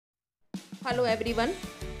Hello everyone.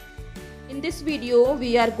 In this video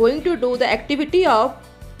we are going to do the activity of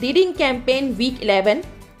reading campaign week 11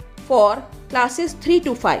 for classes 3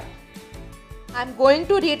 to 5. I am going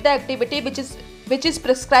to read the activity which is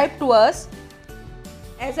prescribed to us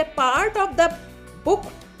as a part of the book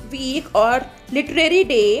week or literary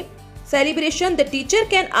day celebration. The teacher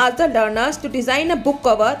can ask the learners to design a book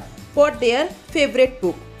cover for their favorite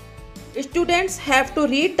book. Students have to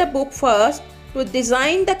read the book first to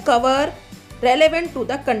design the cover relevant to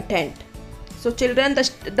the content. So children,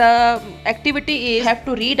 the activity is you have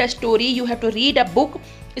to read a story, you have to read a book,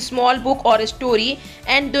 a small book or a story,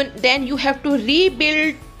 and then you have to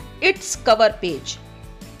rebuild its cover page.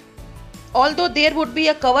 Although there would be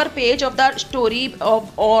a cover page of the story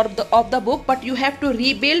of the book, but you have to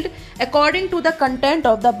rebuild according to the content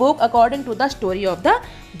of the book, according to the story of the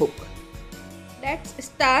book. Let's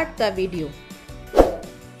start the video.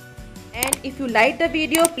 And if you like the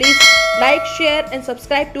video, please like, share and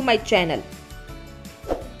subscribe to my channel.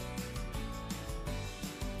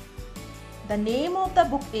 The name of the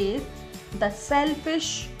book is The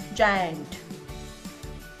Selfish Giant.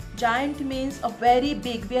 Giant means a very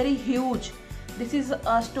big, very huge. This is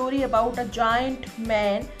a story about a giant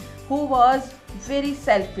man who was very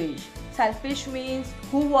selfish. Selfish means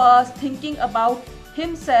who was thinking about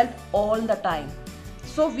himself all the time.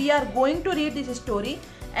 So we are going to read this story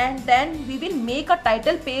and then we will make a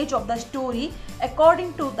title page of the story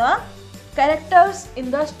according to the characters in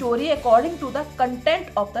the story, according to the content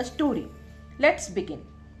of the story. Let's begin.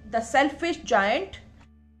 The Selfish Giant.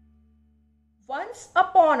 Once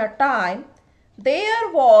upon a time, there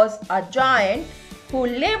was a giant who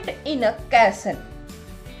lived in a castle.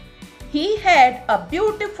 He had a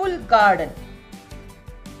beautiful garden.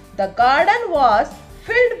 The garden was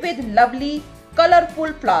filled with lovely,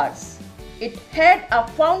 colorful flowers. It had a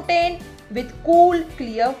fountain with cool,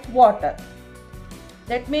 clear water.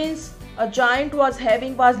 That means a giant was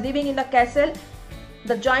living in a castle.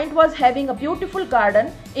 The giant was having a beautiful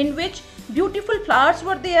garden in which beautiful flowers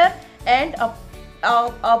were there, and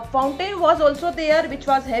a fountain was also there which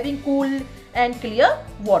was having cool and clear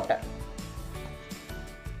water.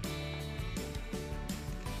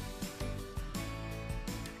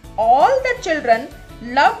 All the children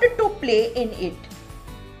loved to play in it.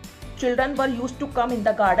 Children were used to come in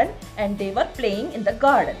the garden and they were playing in the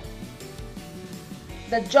garden.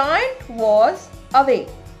 The giant was away.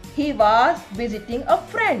 He was visiting a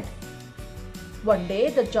friend. One day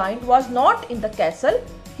the giant was not in the castle.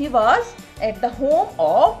 He was at the home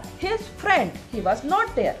of his friend. He was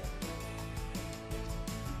not there.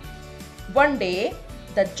 One day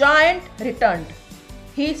the giant returned.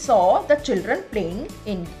 He saw the children playing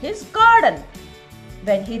in his garden.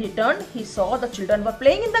 When he returned, he saw the children were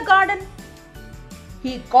playing in the garden.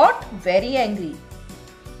 He got very angry.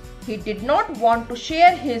 He did not want to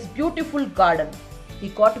share his beautiful garden. He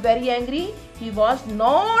got very angry. He was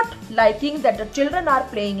not liking that the children are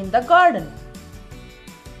playing in the garden.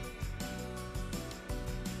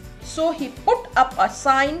 So he put up a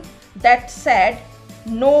sign that said,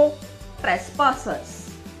 "No trespassers."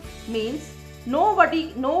 Means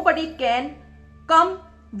nobody can come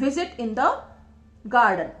visit in the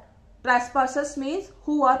garden. Trespassers means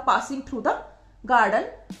who are passing through the garden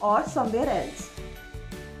or somewhere else.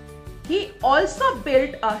 He also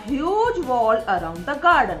built a huge wall around the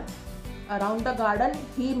garden. Around the garden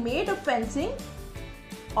he made a fencing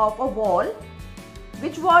of a wall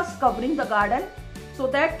which was covering the garden so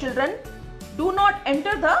that children do not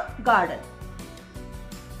enter the garden.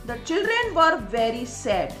 The children were very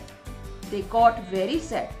sad. They got very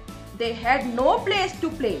sad. They had no place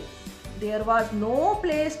to play. There was no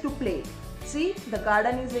place to play. See, the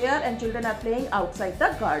garden is there and children are playing outside the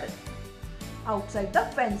garden, outside the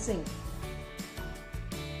fencing.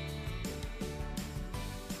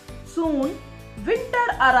 Soon winter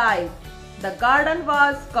arrived. The garden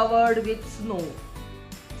was covered with snow.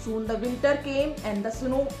 Soon the winter came and the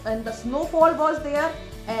snowfall was there,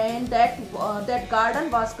 and that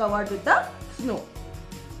garden was covered with the snow.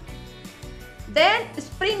 Then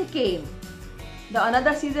spring came.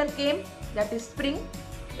 Another season came, that is spring.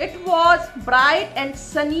 It was bright and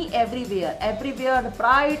sunny everywhere. Everywhere the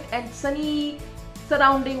bright and sunny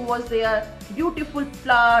surrounding was there. Beautiful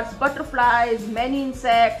flowers, butterflies, many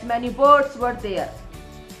insects, many birds were there.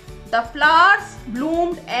 The flowers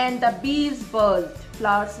bloomed and the bees buzzed.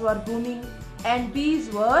 Flowers were blooming and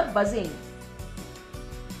bees were buzzing.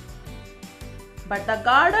 But the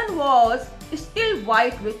garden was still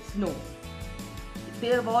white with snow.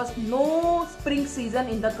 There was no spring season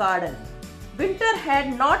in the garden. Winter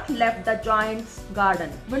had not left the giant's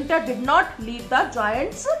garden. Winter did not leave the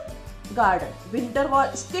giant's garden. Winter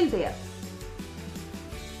was still there.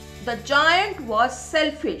 The giant was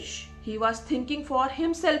selfish. He was thinking for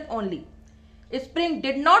himself only. Spring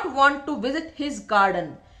did not want to visit his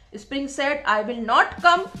garden. Spring said, I will not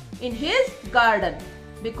come in his garden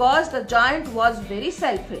because the giant was very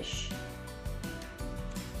selfish.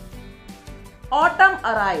 Autumn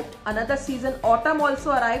arrived. Another season, autumn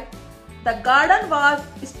also arrived. The garden was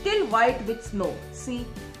still white with snow. See,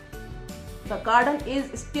 the garden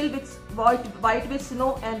is still white with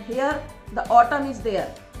snow, and here the autumn is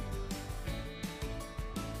there.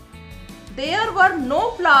 There were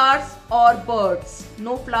no flowers or birds.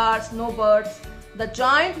 No flowers, no birds. The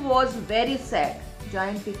giant was very sad.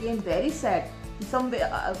 Giant became very sad.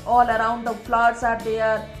 Somewhere all around the flowers are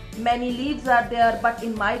there, many leaves are there, but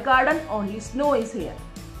in my garden only snow is here.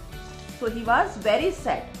 So he was very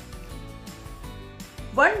sad.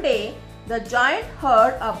 One day the giant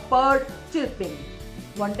heard a bird chirping.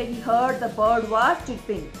 One day he heard the bird was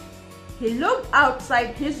chirping. He looked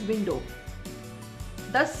outside his window.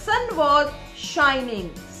 The sun was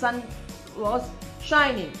shining. Sun was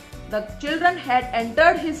shining. The children had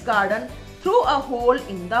entered his garden through a hole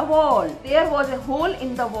in the wall. There was a hole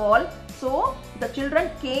in the wall, so the children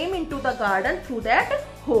came into the garden through that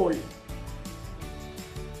hole.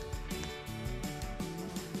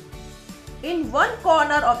 In one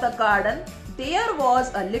corner of the garden, there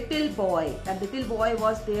was a little boy. A little boy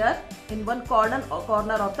was there in one corner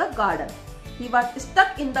of the garden. He was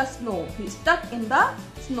stuck in the snow. He stuck in the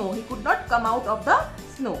snow. He could not come out of the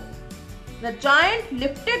snow. The giant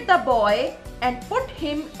lifted the boy and put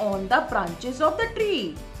him on the branches of the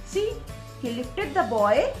tree. See, he lifted the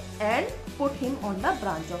boy and put him on the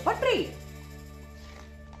branch of a tree.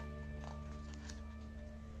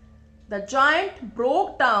 The giant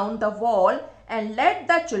broke down the wall and let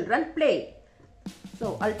the children play.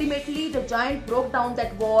 So ultimately the giant broke down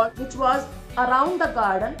that wall which was around the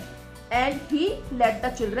garden, and he let the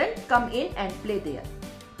children come in and play there.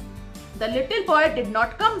 The little boy did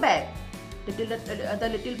not come back. The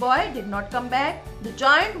little boy did not come back. The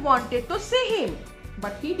giant wanted to see him,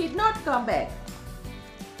 but he did not come back.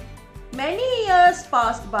 Many years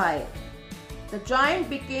passed by. The giant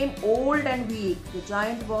became old and weak. The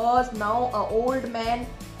giant was now an old man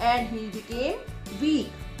and he became weak.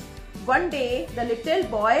 One day the little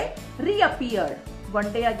boy reappeared.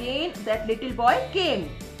 One day again that little boy came.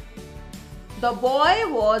 The boy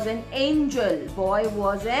was an angel. Boy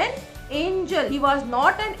was an angel. He was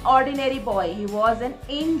not an ordinary boy. He was an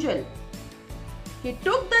angel. He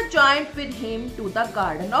took the giant with him to the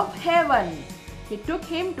garden of heaven. He took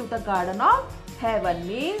him to the garden of heaven.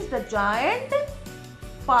 Means the giant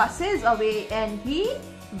passes away and he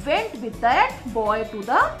went with that boy to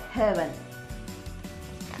the heaven.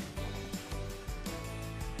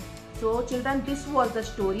 So children, this was the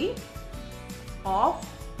story of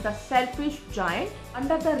the selfish giant.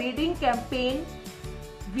 Under the reading campaign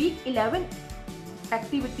week 11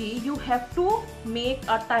 activity, you have to make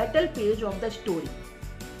a title page of the story.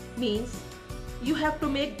 Means you have to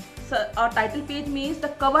make a title page, means the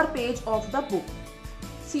cover page of the book.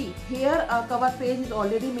 See, here a cover page is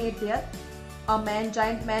already made there. A man,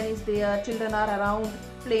 giant man is there, children are around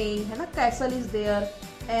playing, and a castle is there,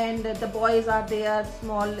 and the boys are there,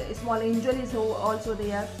 small angel is also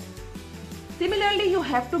there. Similarly, you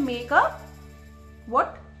have to make a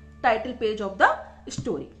title page of the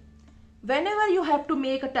story. Whenever you have to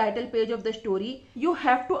make a title page of the story, you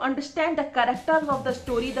have to understand the characters of the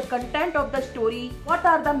story, the content of the story, what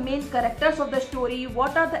are the main characters of the story,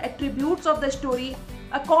 what are the attributes of the story.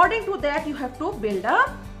 According to that, you have to build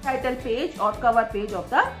a title page or cover page of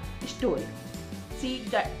the story. See,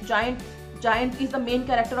 giant is the main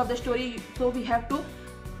character of the story, so we have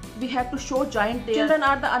to show giant there. Children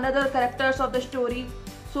are the another characters of the story,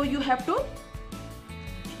 so you have to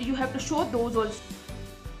show those also.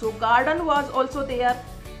 So garden was also there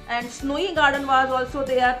and snowy garden was also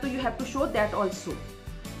there, so you have to show that also.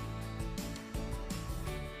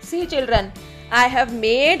 See children, I have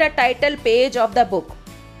made a title page of the book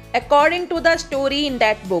according to the story in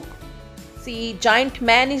that book. See, giant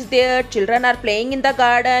man is there, children are playing in the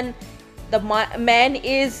garden, the man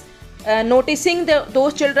is noticing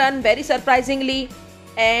those children very surprisingly,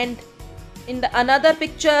 and in the another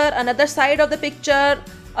picture, another side of the picture,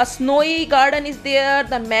 a snowy garden is there.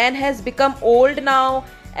 The man has become old now,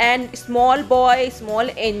 and small boy, small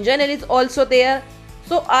angel is also there.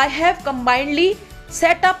 So I have combinedly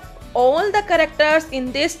set up all the characters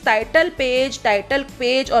in this title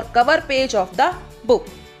page or cover page of the book.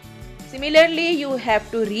 Similarly, you have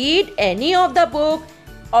to read any of the book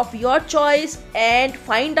of your choice and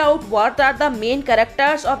find out what are the main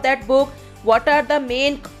characters of that book, what are the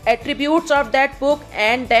main attributes of that book,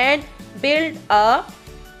 and then build a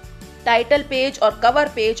title page or cover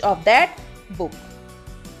page of that book.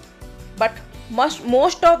 But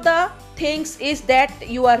most of the things is that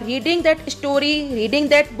you are reading that story, reading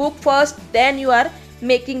that book first, then you are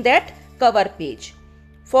making that cover page.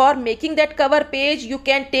 For making that cover page, you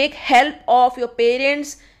can take help of your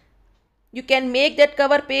parents. You can make that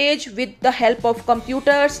cover page with the help of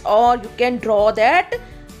computers, or you can draw that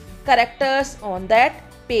characters on that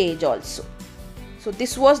page also. So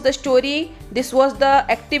this was the story. This was the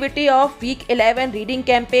activity of week 11 reading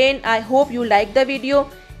campaign. I hope you like the video.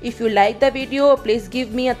 If you like the video, please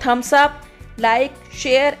give me a thumbs up, like,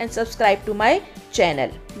 share and subscribe to my channel.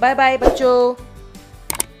 Bye bye बच्चों.